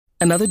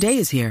Another day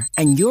is here,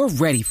 and you're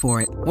ready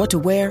for it. What to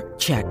wear?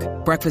 Check.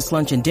 Breakfast,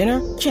 lunch, and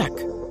dinner? Check.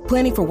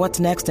 Planning for what's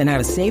next and how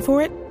to save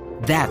for it?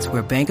 That's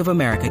where Bank of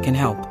America can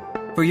help.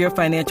 For your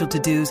financial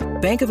to-dos,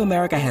 Bank of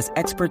America has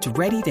experts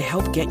ready to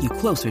help get you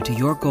closer to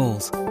your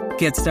goals.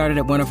 Get started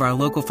at one of our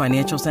local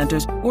financial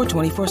centers or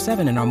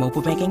 24/7 in our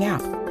mobile banking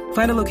app.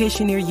 Find a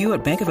location near you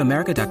at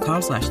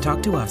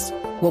bankofamerica.com/talktous.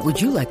 What would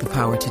you like the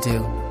power to do?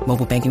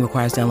 Mobile banking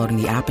requires downloading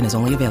the app and is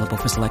only available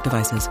for select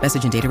devices.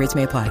 Message and data rates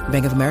may apply.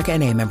 Bank of America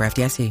N.A., member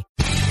FDIC.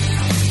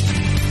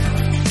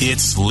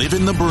 It's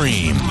Living the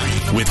Bream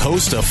with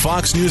host of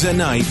Fox News at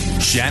Night,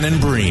 Shannon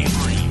Bream.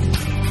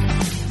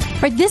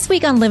 Right, this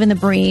week on Living the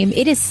Bream,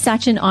 it is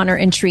such an honor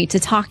and treat to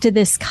talk to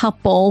this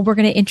couple we're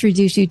going to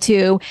introduce you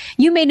to.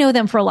 You may know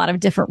them for a lot of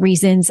different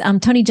reasons.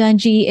 Tony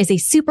Dungy is a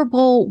Super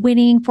Bowl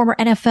winning former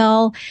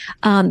NFL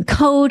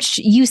coach.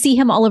 You see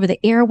him all over the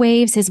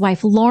airwaves. His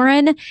wife,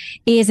 Lauren,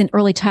 is an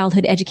early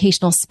childhood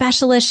educational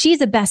specialist.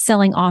 She's a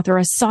best-selling author,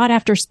 a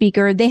sought-after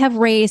speaker. They have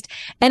raised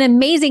an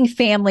amazing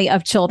family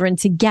of children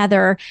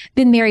together,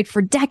 been married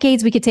for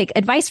decades. We could take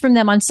advice from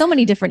them on so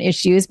many different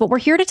issues, but we're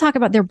here to talk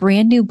about their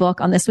brand new book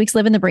on this week's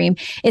Living the Bream.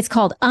 It's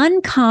called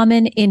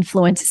Uncommon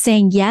Influence,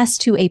 Saying Yes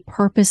to a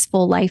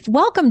Purposeful Life.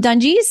 Welcome,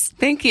 Dungies.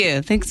 Thank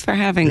you. Thanks for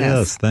having us.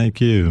 Yes,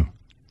 thank you.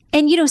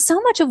 And, you know, so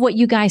much of what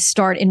you guys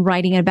start in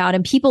writing about,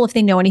 and people, if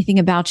they know anything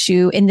about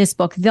you in this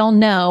book, they'll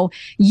know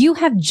you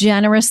have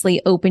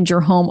generously opened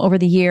your home over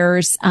the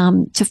years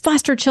to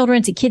foster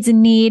children, to kids in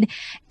need.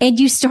 And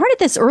you started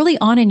this early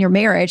on in your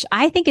marriage.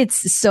 I think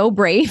it's so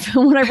brave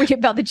when I read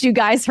about that you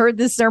guys heard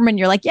this sermon.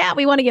 You're like, yeah,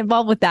 we want to get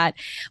involved with that.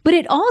 But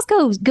it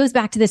also goes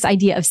back to this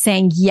idea of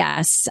saying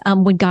yes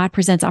when God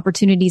presents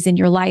opportunities in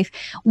your life.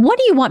 What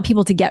do you want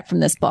people to get from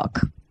this book?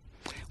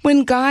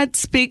 When God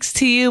speaks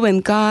to you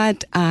and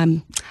God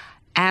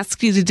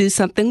asks you to do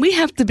something, we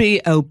have to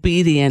be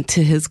obedient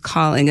to his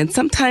calling. And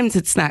sometimes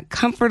it's not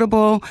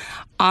comfortable.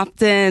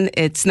 Often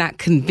it's not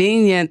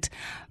convenient.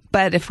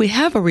 But if we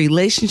have a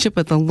relationship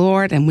with the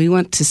Lord and we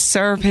want to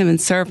serve him and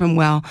serve him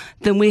well,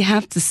 then we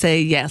have to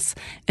say yes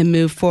and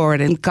move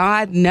forward. And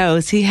God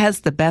knows he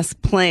has the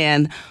best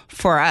plan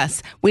for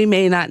us. We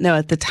may not know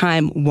at the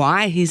time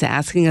why he's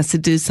asking us to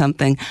do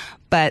something,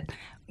 but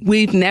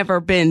we've never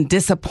been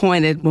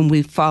disappointed when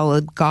we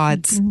followed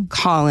God's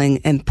calling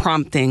and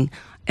prompting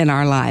in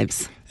our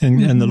lives.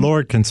 And the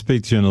Lord can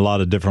speak to you in a lot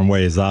of different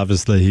ways.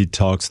 Obviously, he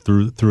talks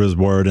through his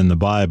word in the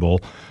Bible,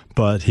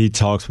 but he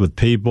talks with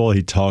people.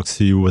 He talks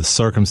to you with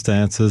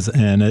circumstances.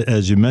 And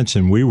as you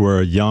mentioned, we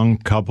were a young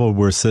couple.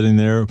 We're sitting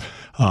there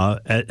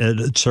at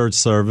a church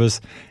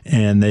service,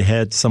 and they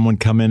had someone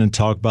come in and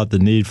talk about the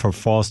need for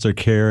foster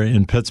care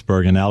in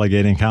Pittsburgh in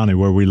Allegheny County,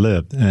 where we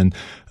lived. And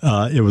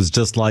it was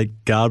just like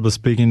God was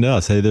speaking to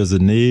us. Hey, there's a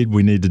need.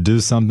 We need to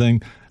do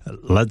something.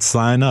 Let's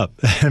sign up.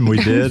 And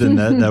we did. And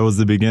that was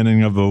the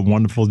beginning of a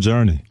wonderful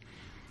journey.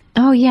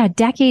 Oh, yeah.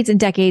 Decades and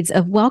decades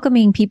of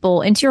welcoming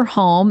people into your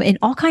home in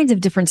all kinds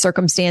of different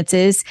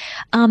circumstances.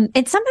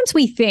 And sometimes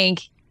we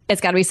think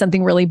it's got to be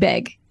something really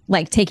big,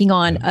 like taking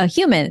on a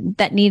human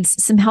that needs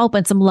some help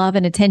and some love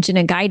and attention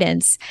and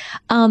guidance.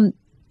 But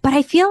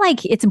I feel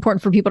like it's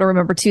important for people to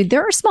remember, too,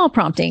 there are small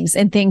promptings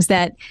and things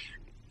that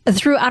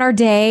throughout our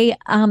day,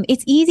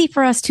 it's easy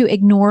for us to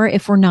ignore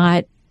if we're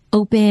not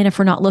open, if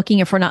we're not looking,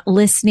 if we're not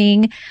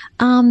listening,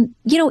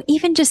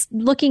 even just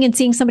looking and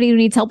seeing somebody who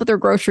needs help with their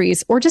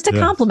groceries or just a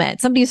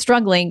compliment, somebody who's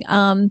struggling.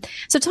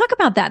 So talk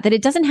about that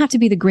it doesn't have to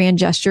be the grand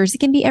gestures. It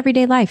can be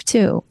everyday life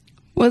too.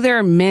 Well, there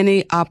are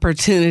many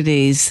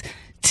opportunities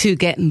to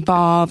get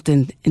involved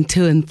and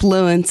to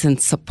influence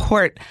and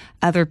support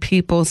other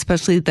people,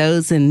 especially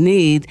those in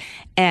need.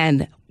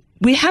 And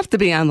we have to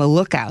be on the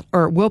lookout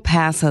or it will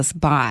pass us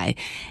by.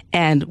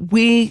 And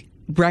we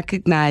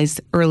recognized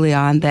early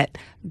on that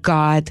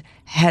God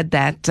had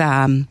that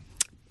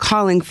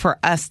calling for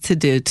us to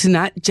do, to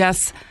not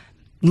just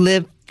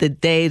live the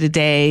day to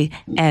day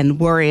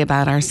and worry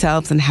about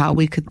ourselves and how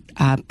we could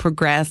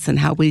progress and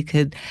how we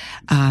could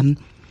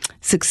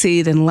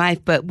succeed in life,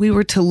 but we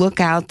were to look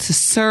out to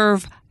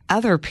serve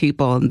other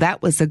people. And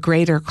that was a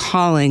greater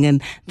calling.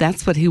 And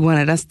that's what he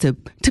wanted us to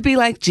be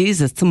like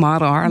Jesus, to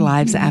model our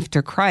lives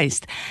after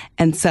Christ.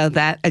 And so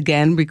that,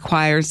 again,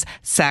 requires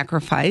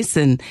sacrifice,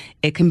 and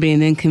it can be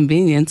an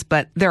inconvenience,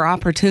 but there are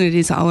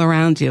opportunities all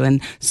around you.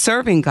 And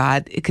serving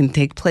God, it can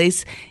take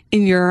place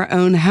in your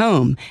own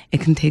home.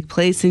 It can take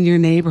place in your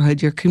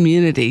neighborhood, your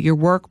community, your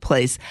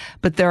workplace.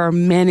 But there are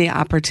many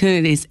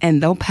opportunities,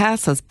 and they'll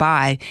pass us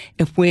by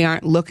if we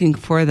aren't looking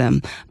for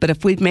them. But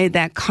if we've made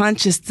that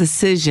conscious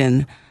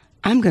decision,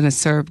 I'm going to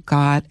serve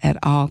God at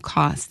all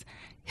costs,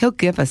 he'll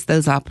give us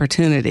those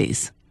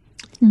opportunities.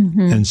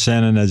 And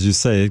Shannon, as you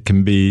say, it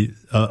can be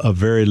a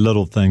very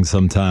little thing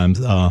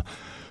sometimes.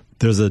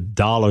 There's a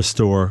dollar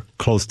store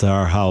close to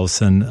our house,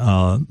 and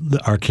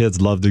our kids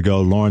love to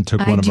go. Lauren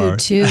took one of our... I do,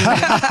 too.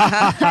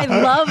 I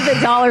love the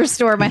dollar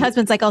store. My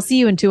husband's like, I'll see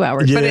you in 2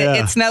 hours. Yeah. But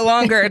it's no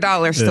longer a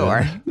dollar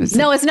store.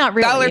 No, it's not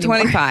really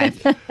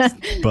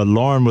 $1.25. But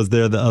Lauren was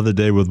there the other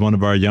day with one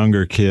of our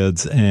younger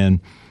kids, and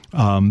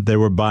they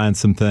were buying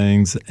some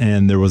things,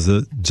 and there was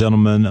a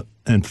gentleman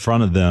in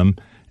front of them,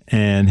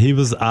 and he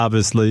was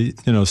obviously,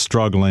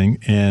 struggling.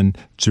 And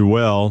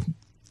Joelle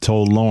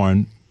told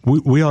Lauren,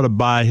 we ought to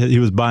buy, he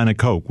was buying a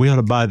Coke. We ought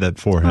to buy that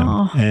for him.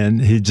 Oh.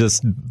 And he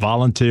just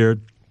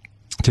volunteered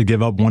to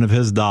give up one of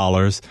his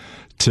dollars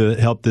to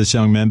help this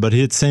young man. But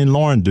he had seen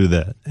Lauren do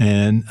that.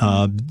 And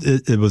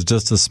it was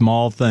just a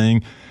small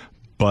thing,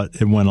 but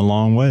it went a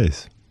long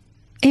ways.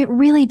 It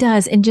really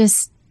does. And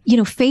just,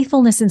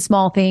 faithfulness in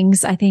small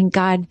things, I think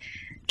God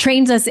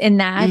trains us in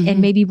that. Mm-hmm.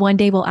 And maybe one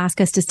day will ask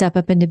us to step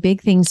up into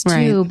big things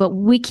too. Right. But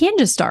we can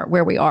just start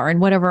where we are and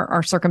whatever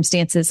our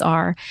circumstances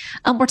are.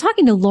 We're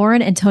talking to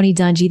Lauren and Tony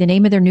Dungy, the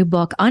name of their new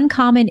book,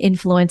 Uncommon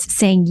Influence,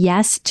 Saying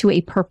Yes to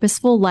a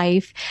Purposeful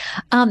Life.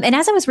 And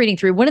as I was reading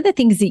through, one of the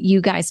things that you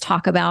guys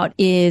talk about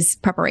is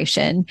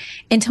preparation.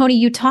 And Tony,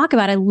 you talk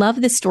about, I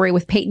love this story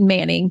with Peyton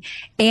Manning.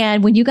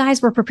 And when you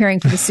guys were preparing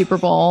for the Super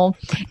Bowl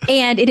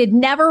and it had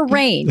never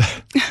rained.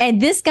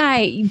 And this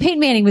guy, Peyton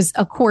Manning was,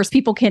 of course,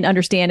 people can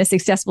understand as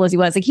successful as he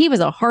was. Like, he was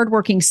a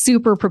hardworking,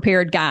 super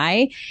prepared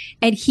guy.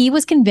 And he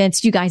was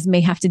convinced you guys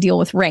may have to deal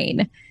with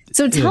rain.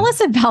 So tell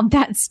us about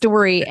that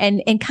story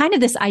and kind of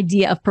this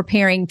idea of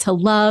preparing to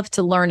love,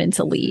 to learn, and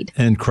to lead.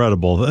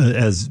 Incredible.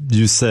 As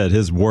you said,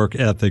 his work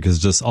ethic is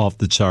just off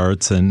the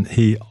charts, and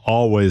he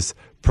always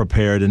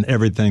prepared in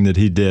everything that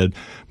he did.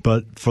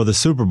 But for the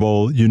Super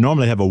Bowl, you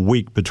normally have a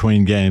week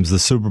between games. The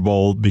Super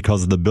Bowl,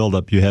 because of the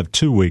buildup, you have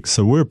 2 weeks.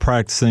 So we're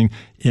practicing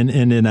in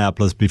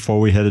Indianapolis before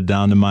we headed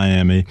down to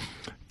Miami.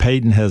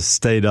 Peyton has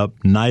stayed up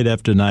night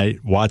after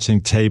night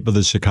watching tape of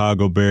the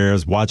Chicago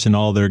Bears, watching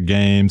all their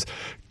games,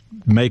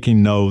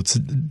 making notes,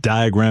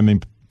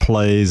 diagramming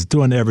plays,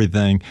 doing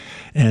everything.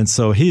 And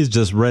so he's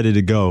just ready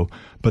to go.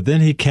 But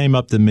then he came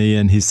up to me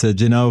and he said,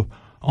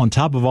 on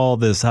top of all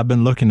this, I've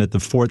been looking at the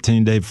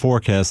 14-day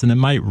forecast, and it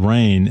might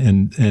rain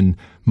in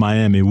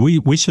Miami.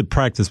 We should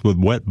practice with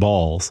wet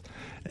balls.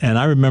 And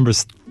I remember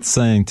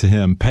saying to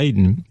him,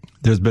 Peyton,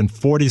 there's been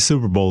 40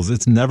 Super Bowls.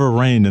 It's never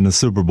rained in a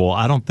Super Bowl.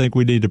 I don't think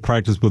we need to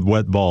practice with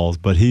wet balls.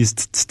 But he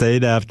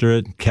stayed after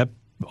it, kept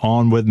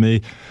on with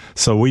me.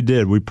 So we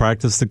did. We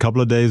practiced a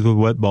couple of days with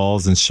wet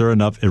balls, and sure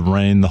enough, it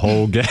rained the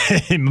whole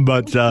game.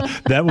 But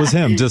that was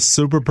him, just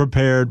super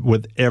prepared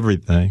with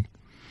everything.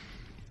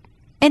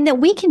 And that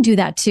we can do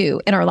that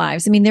too in our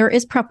lives. I mean, there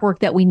is prep work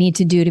that we need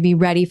to do to be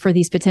ready for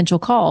these potential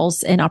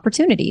calls and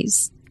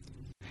opportunities.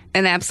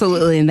 And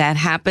absolutely. And that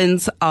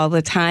happens all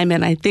the time.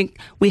 And I think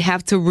we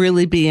have to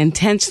really be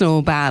intentional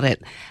about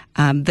it.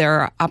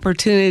 There are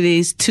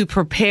opportunities to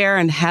prepare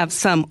and have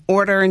some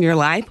order in your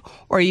life,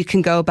 or you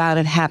can go about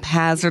it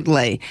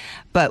haphazardly.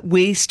 But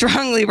we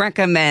strongly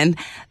recommend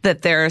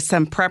that there is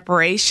some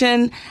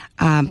preparation,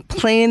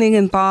 planning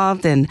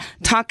involved, and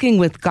talking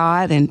with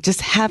God and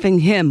just having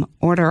Him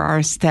order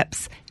our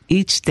steps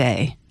each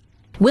day.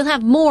 We'll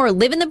have more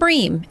Live in the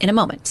Bream in a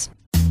moment.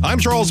 I'm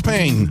Charles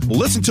Payne.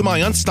 Listen to my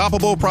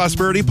Unstoppable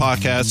Prosperity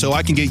podcast so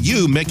I can get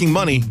you making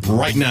money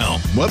right now.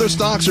 Whether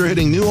stocks are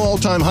hitting new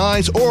all-time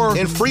highs or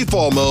in free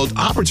fall mode,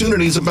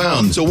 opportunities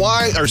abound. So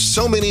why are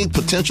so many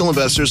potential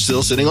investors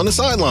still sitting on the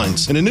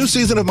sidelines? In a new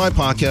season of my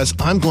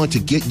podcast, I'm going to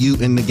get you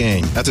in the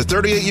game. After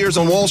 38 years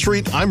on Wall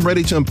Street, I'm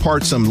ready to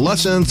impart some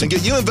lessons and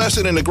get you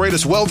invested in the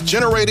greatest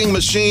wealth-generating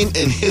machine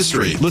in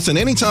history. Listen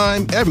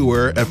anytime,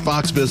 everywhere at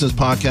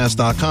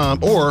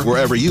foxbusinesspodcast.com or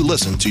wherever you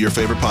listen to your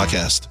favorite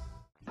podcast.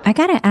 I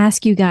got to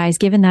ask you guys,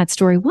 given that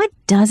story, what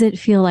does it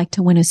feel like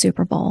to win a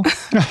Super Bowl?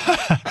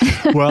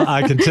 Well,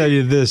 I can tell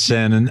you this,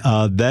 Shannon.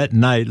 That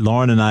night,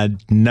 Lauren and I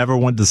never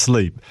went to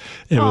sleep.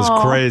 It was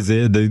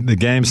crazy. The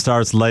game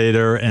starts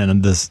later,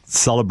 and the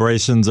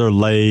celebrations are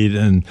late,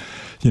 and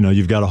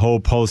you've got a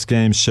whole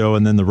post-game show,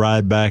 and then the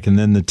ride back, and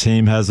then the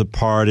team has a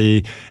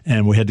party,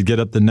 and we had to get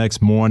up the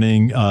next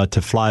morning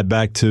to fly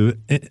back to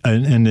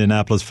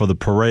Indianapolis for the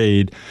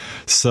parade.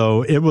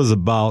 So it was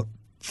about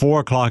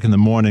 4 o'clock in the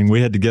morning.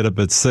 We had to get up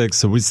at 6.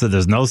 So we said,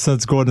 there's no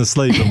sense going to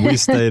sleep. And we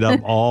stayed up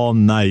all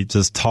night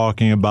just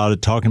talking about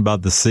it, talking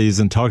about the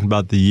season, talking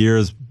about the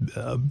years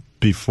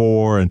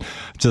before, and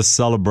just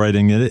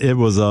celebrating it. It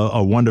was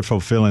a wonderful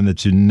feeling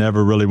that you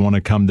never really want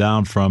to come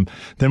down from.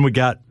 Then we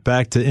got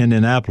back to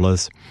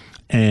Indianapolis,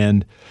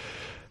 and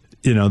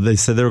they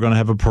said they were going to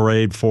have a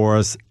parade for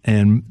us,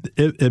 and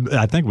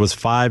I think it was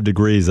 5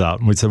 degrees out.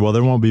 And we said, well,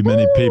 there won't be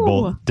many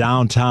people.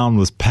 Downtown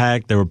was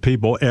packed. There were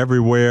people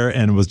everywhere,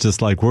 and it was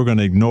just like, we're going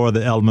to ignore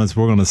the elements.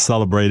 We're going to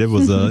celebrate. It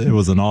was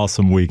an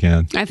awesome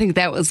weekend. I think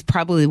that was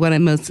probably one of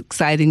the most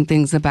exciting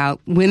things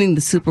about winning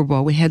the Super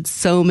Bowl. We had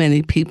so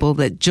many people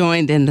that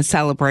joined in the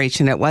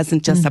celebration. It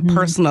wasn't just a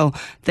personal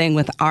thing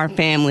with our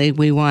family.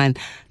 We won.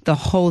 The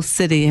whole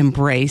city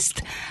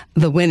embraced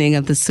the winning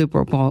of the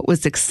Super Bowl. It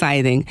was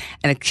exciting.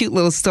 And a cute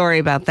little story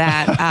about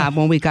that.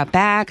 When we got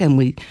back and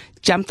we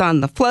jumped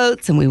on the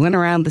floats and we went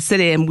around the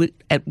city, and we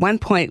at one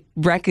point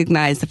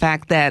recognized the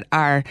fact that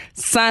our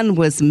son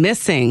was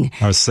missing.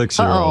 Our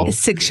 6-year-old. A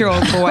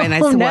 6-year-old boy. And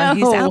I said, well,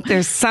 he's out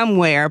there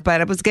somewhere.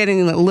 But I was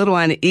getting a little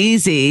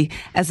uneasy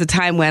as the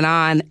time went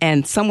on,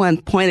 and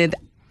someone pointed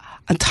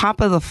on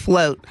top of the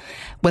float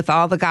with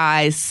all the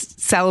guys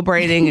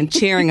celebrating and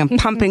cheering and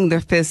pumping their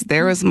fists.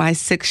 There was my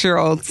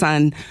 6-year-old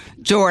son,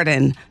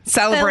 Jordan,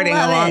 celebrating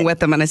along with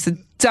them. And I said,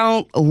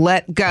 don't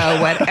let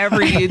go,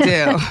 whatever you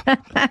do.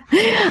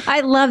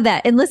 I love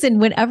that. And listen,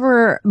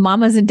 whenever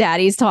mamas and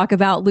daddies talk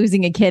about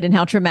losing a kid and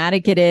how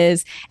traumatic it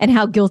is and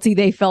how guilty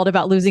they felt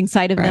about losing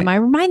sight of them, I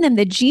remind them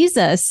that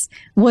Jesus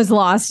was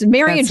lost.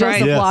 Mary and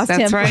Joseph lost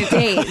him for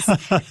days.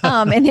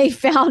 And they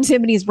found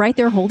him, and he's right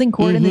there holding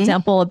court in the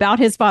temple about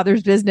his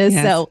father's business.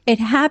 Yes. So if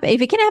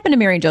it can happen to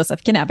Mary and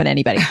Joseph, it can happen to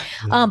anybody.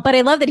 But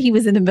I love that he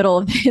was in the middle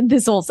of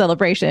this whole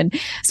celebration.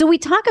 So we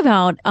talk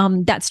about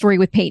that story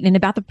with Peyton and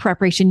about the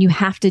preparation you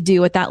have to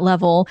do at that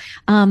level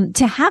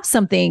to have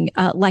something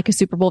like a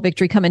Super Bowl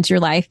victory come into your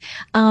life.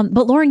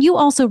 But Lauren, you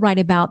also write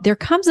about there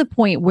comes a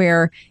point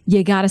where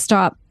you got to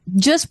stop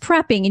just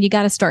prepping and you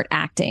got to start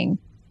acting.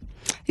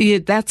 Yeah,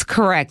 that's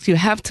correct. You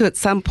have to at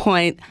some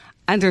point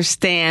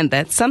understand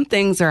that some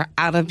things are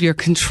out of your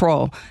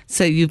control.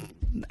 So you've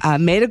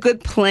made a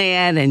good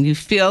plan and you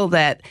feel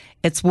that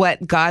it's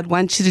what God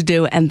wants you to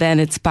do, and then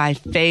it's by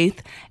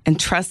faith and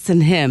trust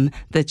in Him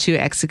that you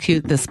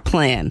execute this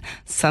plan.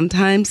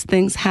 Sometimes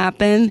things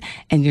happen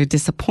and you're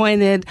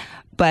disappointed,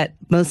 but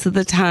most of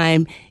the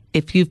time,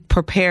 if you've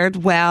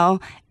prepared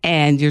well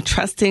and you're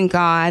trusting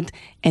God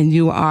and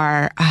you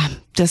are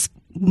just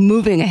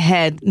moving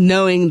ahead,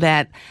 knowing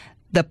that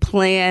the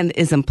plan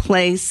is in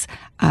place,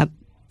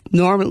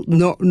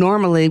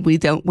 normally we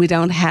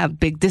don't have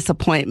big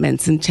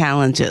disappointments and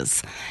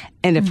challenges.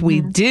 And if we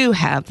do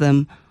have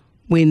them,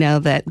 we know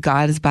that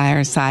God is by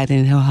our side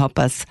and He'll help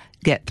us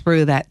get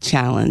through that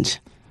challenge.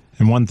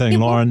 And one thing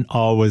Lauren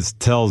always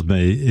tells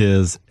me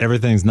is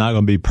everything's not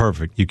going to be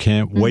perfect. You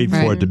can't wait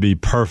for it to be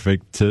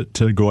perfect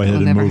to go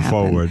ahead and move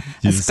forward.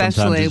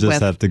 Sometimes you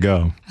just have to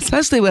go.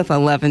 Especially with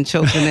 11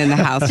 children in the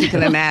house, you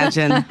can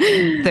imagine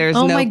there's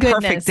no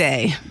perfect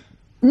day.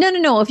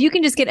 No. If you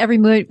can just get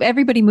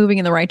everybody moving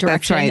in the right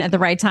direction at the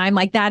right time,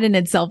 like that in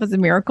itself is a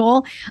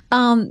miracle.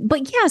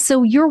 But yeah,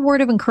 so your word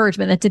of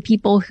encouragement that to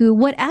people who,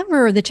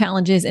 whatever the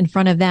challenge is in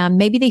front of them,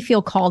 maybe they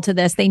feel called to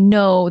this. They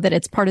know that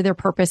it's part of their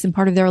purpose and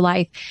part of their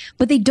life,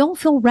 but they don't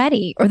feel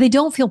ready or they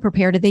don't feel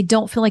prepared or they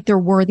don't feel like they're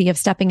worthy of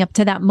stepping up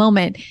to that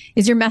moment.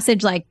 Is your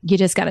message like, you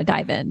just got to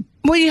dive in?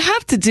 Well, you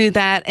have to do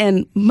that.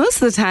 And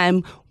most of the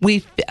time,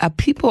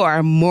 people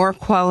are more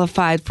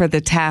qualified for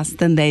the task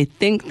than they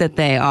think that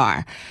they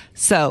are.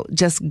 So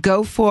just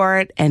go for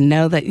it and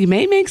know that you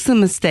may make some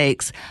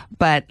mistakes,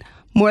 but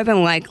more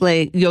than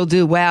likely you'll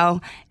do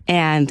well.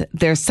 And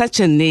there's such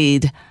a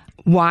need.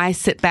 Why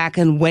sit back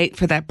and wait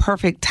for that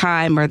perfect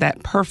time or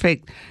that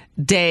perfect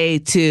day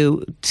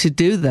to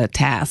do the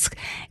task?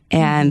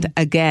 And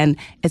again,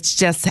 it's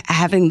just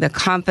having the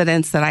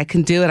confidence that I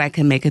can do it. I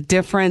can make a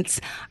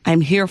difference.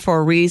 I'm here for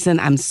a reason.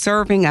 I'm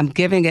serving. I'm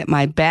giving it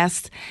my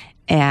best.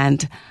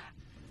 And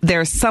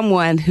there's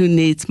someone who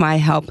needs my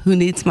help, who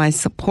needs my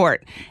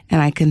support,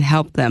 and I can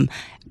help them.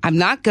 I'm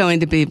not going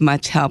to be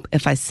much help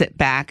if I sit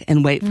back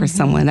and wait for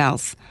someone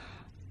else.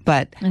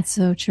 But that's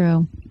so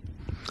true.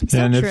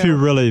 If you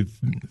really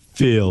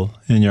feel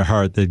in your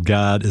heart that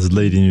God is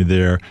leading you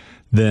there,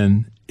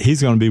 then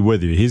He's going to be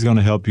with you. He's going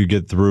to help you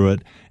get through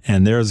it.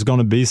 And there's going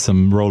to be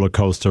some roller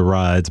coaster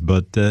rides,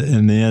 but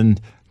in the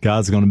end,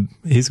 He's going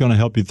to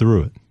help you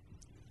through it.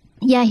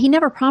 Yeah, He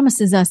never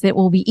promises us that it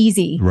will be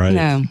easy. Right.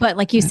 No. But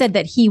like you said,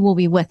 that He will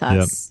be with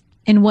us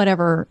in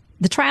whatever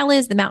the trial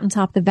is, the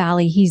mountaintop, the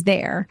valley, He's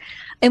there.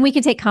 And we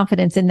can take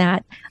confidence in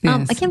that.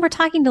 Yes. Again, we're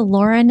talking to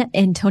Lauren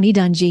and Tony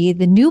Dungy,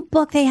 the new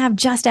book they have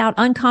just out,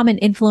 Uncommon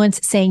Influence,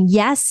 Saying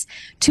Yes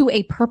to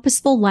a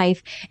Purposeful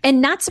Life. And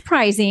not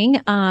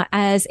surprising,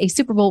 as a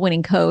Super Bowl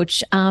winning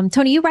coach,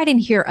 Tony, you write in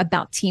here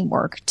about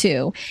teamwork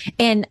too.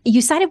 And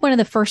you cited one of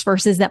the first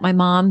verses that my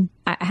mom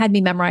had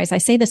me memorize. I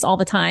say this all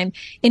the time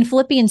in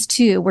Philippians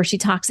 2, where she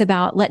talks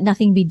about let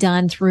nothing be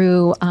done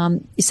through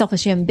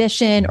selfish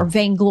ambition or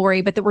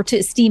vainglory, but that we're to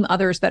esteem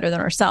others better than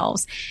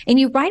ourselves. And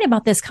you write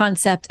about this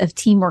concept of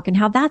teamwork and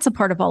how that's a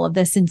part of all of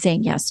this and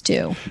saying yes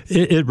to.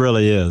 It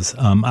really is.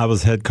 I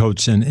was head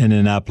coach in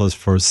Indianapolis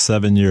for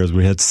 7 years.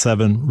 We had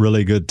 7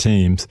 really good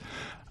teams.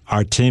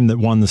 Our team that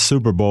won the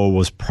Super Bowl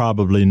was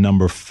probably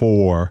number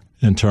 4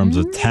 in terms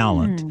of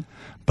talent.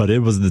 But it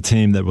was the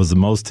team that was the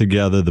most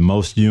together, the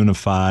most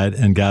unified,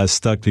 and guys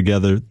stuck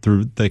together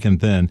through thick and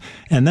thin.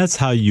 And that's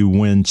how you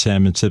win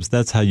championships.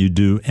 That's how you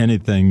do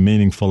anything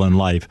meaningful in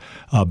life.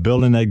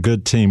 Building that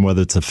good team,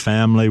 whether it's a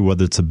family,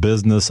 whether it's a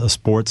business, a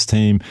sports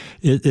team,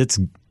 it's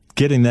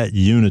getting that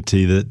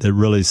unity that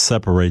really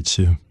separates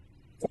you.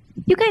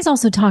 You guys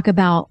also talk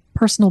about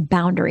personal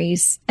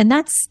boundaries. And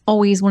that's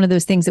always one of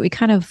those things that we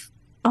kind of,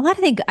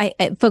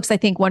 folks, I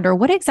think, wonder,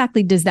 what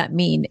exactly does that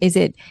mean? Is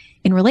it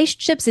in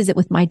relationships? Is it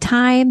with my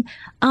time?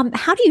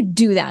 How do you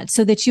do that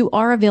so that you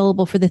are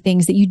available for the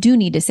things that you do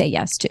need to say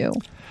yes to?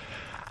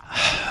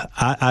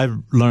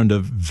 I've learned a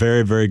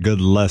very, very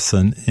good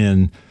lesson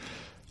in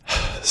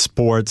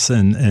sports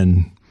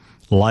and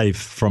life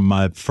from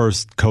my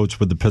first coach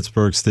with the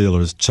Pittsburgh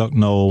Steelers, Chuck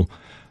Noll.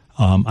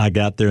 I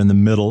got there in the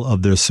middle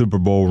of their Super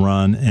Bowl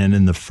run, and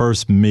in the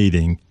first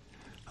meeting,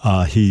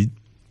 he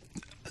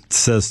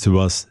says to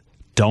us,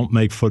 don't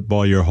make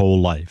football your whole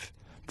life.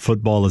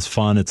 Football is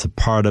fun. It's a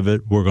part of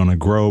it. We're going to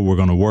grow. We're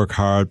going to work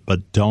hard,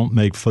 but don't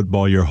make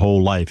football your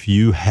whole life.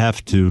 You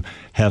have to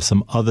have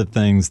some other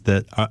things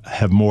that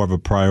have more of a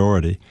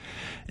priority.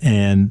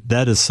 And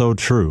that is so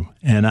true.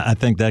 And I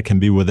think that can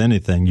be with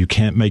anything. You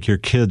can't make your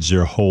kids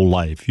your whole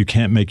life. You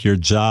can't make your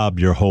job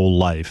your whole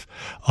life.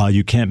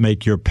 You can't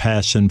make your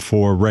passion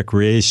for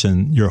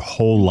recreation your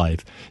whole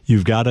life.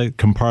 You've got to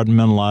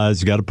compartmentalize.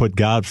 You got to put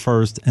God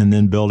first and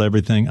then build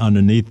everything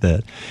underneath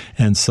that.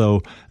 And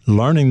so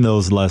learning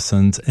those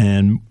lessons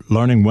and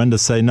learning when to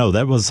say no,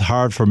 that was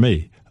hard for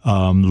me.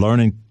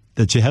 Learning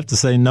that you have to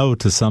say no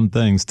to some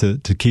things to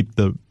keep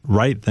the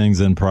right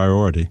things in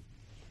priority.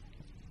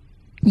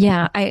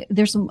 Yeah,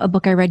 there's a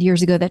book I read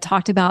years ago that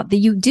talked about that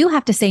you do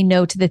have to say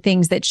no to the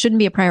things that shouldn't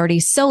be a priority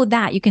so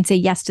that you can say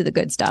yes to the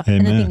good stuff.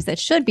 Amen. And the things that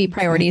should be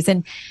priorities.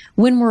 And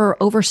when we're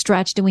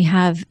overstretched and we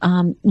have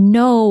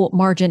no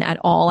margin at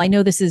all, I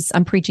know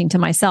I'm preaching to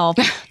myself.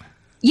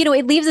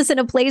 It leaves us in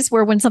a place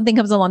where when something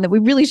comes along that we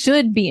really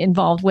should be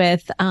involved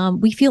with,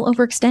 we feel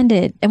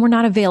overextended and we're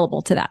not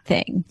available to that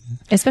thing,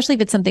 especially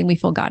if it's something we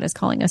feel God is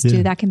calling us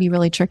to. That can be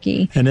really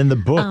tricky. And in the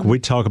book, we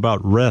talk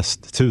about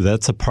rest, too.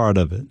 That's a part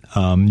of it.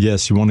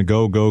 Yes, you want to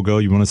go.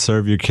 You want to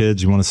serve your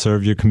kids. You want to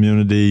serve your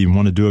community. You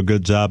want to do a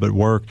good job at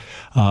work.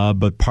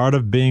 But part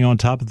of being on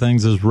top of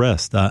things is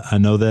rest. I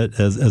know that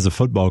as a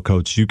football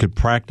coach, you could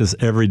practice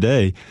every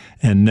day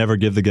and never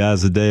give the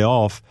guys a day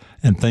off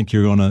and think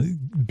you're going to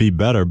be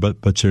better,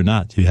 but you're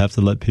not. You have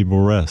to let people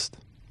rest.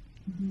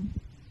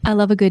 I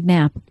love a good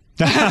nap.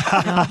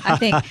 I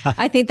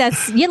think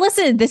that's,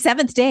 listen, the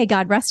seventh day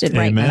God rested,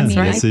 right? Amen. I mean,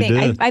 Yes, he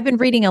did. I've been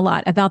reading a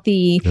lot about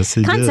the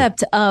concept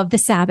did. of the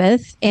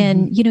Sabbath.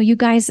 And, you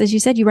guys, as you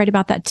said, you write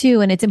about that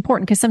too. And it's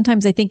important because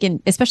sometimes I think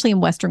especially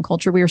in Western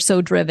culture, we are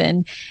so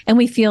driven and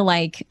we feel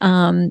like,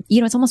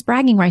 it's almost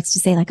bragging rights to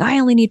say like, I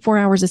only need 4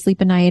 hours of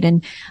sleep a night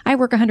and I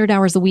work 100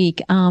 hours a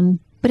week.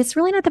 But it's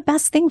really not the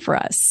best thing for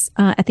us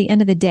at the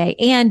end of the day.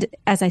 And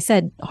as I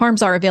said,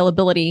 harms our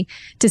availability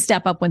to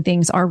step up when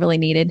things are really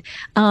needed.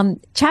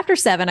 Chapter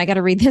 7, I got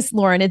to read this,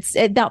 Lauren. It's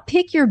about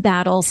pick your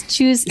battles,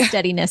 choose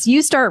steadiness.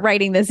 You start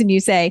writing this and you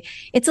say,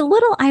 it's a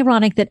little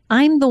ironic that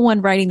I'm the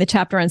one writing the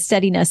chapter on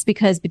steadiness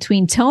because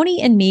between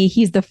Tony and me,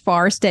 he's the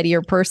far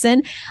steadier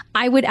person.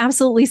 I would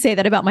absolutely say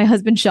that about my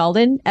husband,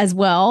 Sheldon, as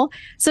well.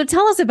 So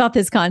tell us about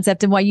this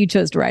concept and why you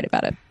chose to write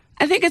about it.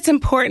 I think it's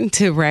important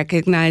to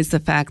recognize the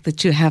fact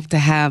that you have to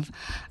have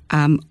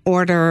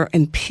order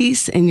and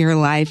peace in your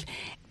life.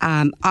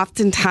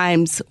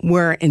 Oftentimes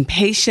we're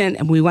impatient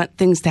and we want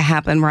things to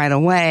happen right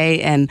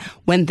away. And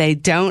when they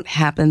don't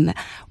happen,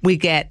 we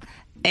get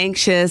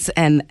anxious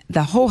and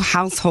the whole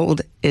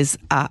household is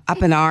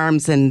up in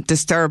arms and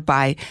disturbed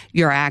by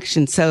your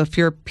actions. So if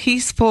you're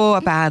peaceful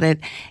about it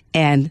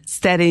and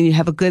steady and you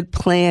have a good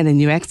plan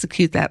and you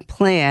execute that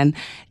plan,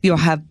 you'll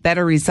have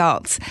better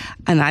results.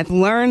 And I've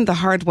learned the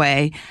hard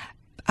way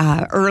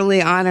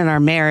early on in our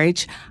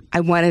marriage.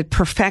 I wanted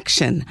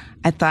perfection.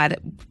 I thought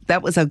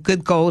that was a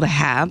good goal to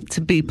have,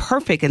 to be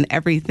perfect in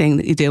everything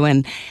that you do.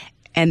 And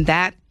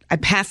that I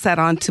passed that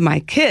on to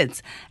my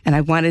kids, and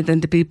I wanted them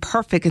to be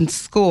perfect in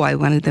school. I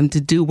wanted them to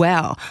do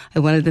well. I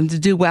wanted them to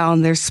do well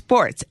in their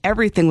sports.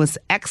 Everything was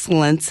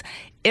excellence.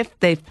 If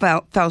they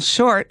fell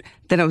short,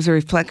 then it was a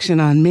reflection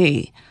on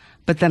me.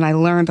 But then I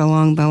learned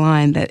along the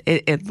line that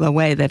the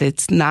way that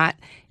it's not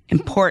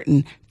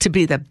important to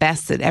be the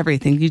best at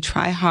everything. You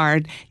try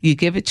hard, you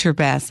give it your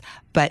best,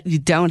 but you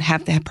don't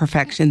have to have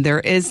perfection. There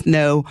is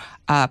no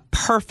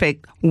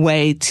perfect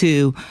way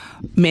to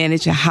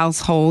manage a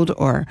household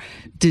or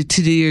to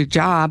do your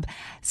job.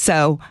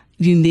 So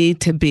you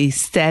need to be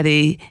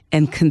steady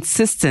and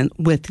consistent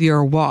with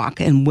your walk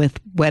and with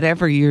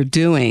whatever you're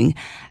doing.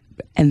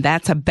 And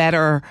that's a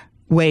better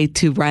way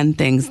to run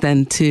things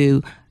than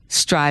to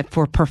strive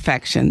for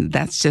perfection.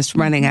 That's just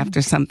running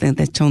after something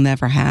that you'll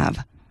never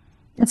have.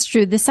 That's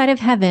true. This side of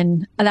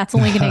heaven, that's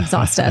only going to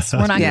exhaust us.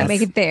 We're not going to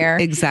make it there.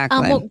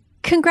 Exactly.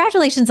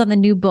 Congratulations on the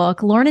new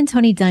book, Lauren and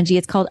Tony Dungy.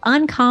 It's called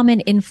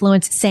Uncommon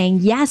Influence, Saying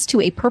Yes to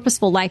a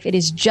Purposeful Life. It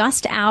is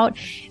just out.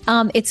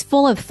 It's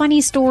full of funny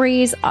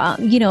stories,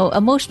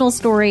 emotional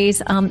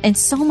stories, and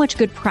so much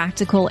good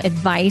practical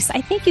advice.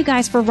 I thank you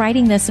guys for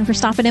writing this and for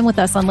stopping in with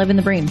us on Living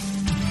the Bream.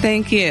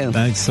 Thank you.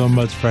 Thanks so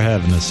much for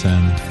having us,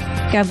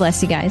 Shannon. God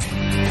bless you guys.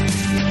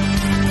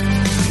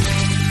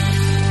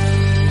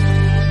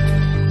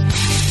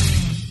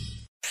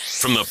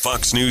 From the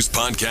Fox News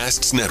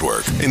Podcasts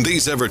Network. In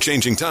these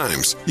ever-changing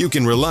times, you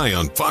can rely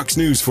on Fox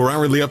News for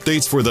hourly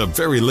updates for the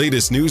very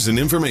latest news and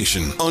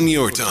information on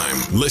your time.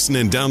 Listen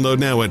and download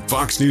now at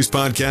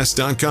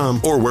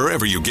foxnewspodcast.com or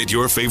wherever you get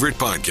your favorite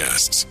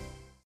podcasts.